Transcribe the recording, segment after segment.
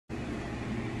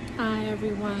Hi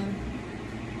everyone.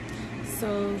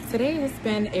 So today has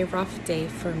been a rough day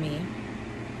for me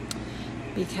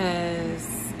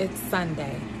because it's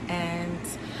Sunday, and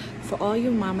for all you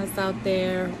mamas out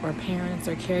there or parents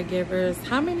or caregivers,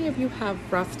 how many of you have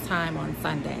rough time on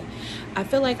Sunday? I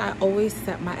feel like I always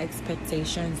set my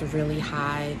expectations really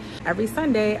high. Every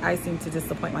Sunday I seem to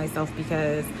disappoint myself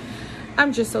because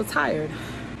I'm just so tired.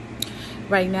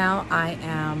 Right now I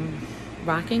am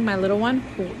rocking my little one,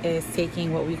 who is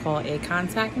taking what we call a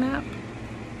contact nap.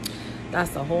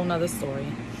 That's a whole nother story.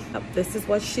 This is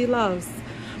what she loves.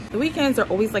 The weekends are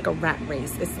always like a rat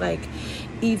race. It's like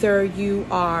either you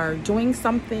are doing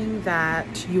something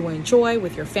that you enjoy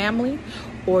with your family,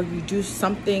 or you do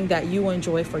something that you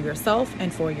enjoy for yourself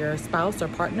and for your spouse or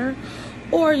partner,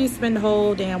 or you spend the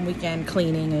whole damn weekend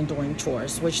cleaning and doing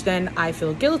chores, which then I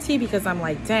feel guilty because I'm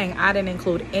like, dang, I didn't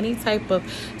include any type of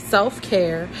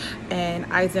self-care, and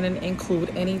I didn't include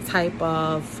any type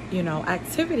of,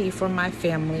 activity for my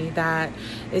family that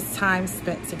is time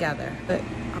spent together. But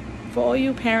for all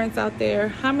you parents out there,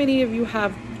 how many of you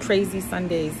have crazy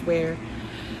Sundays where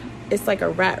it's like a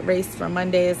rat race? For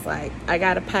Monday, it's like, I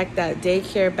gotta pack that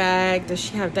daycare bag. Does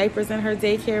she have diapers in her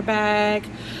daycare bag?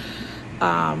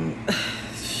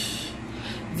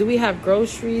 Do we have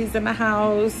groceries in the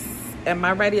house? Am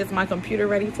I ready? Is my computer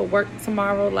ready for work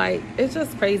tomorrow? Like, it's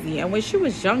just crazy. And when she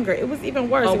was younger, it was even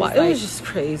worse. It was just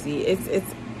crazy.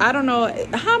 It's I don't know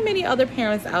how many other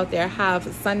parents out there have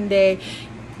Sunday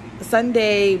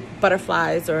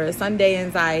butterflies or Sunday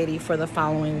anxiety for the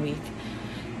following week.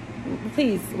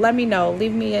 Please let me know.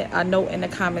 Leave me a note in the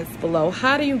comments below.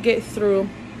 How do you get through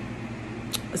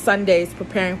Sundays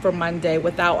preparing for Monday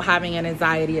without having an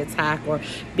anxiety attack or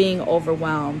being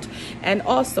overwhelmed? And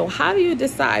also, how do you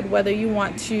decide whether you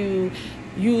want to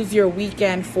use your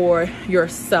weekend for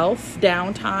yourself,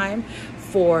 downtime,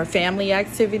 for family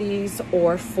activities,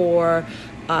 or for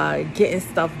getting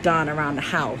stuff done around the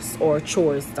house or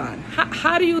chores done?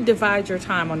 How do you divide your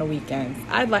time on the weekends?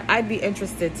 I'd be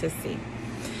interested to see.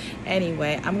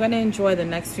 Anyway, I'm going to enjoy the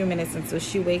next few minutes until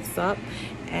she wakes up,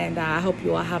 and I hope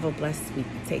you all have a blessed week.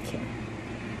 Take care.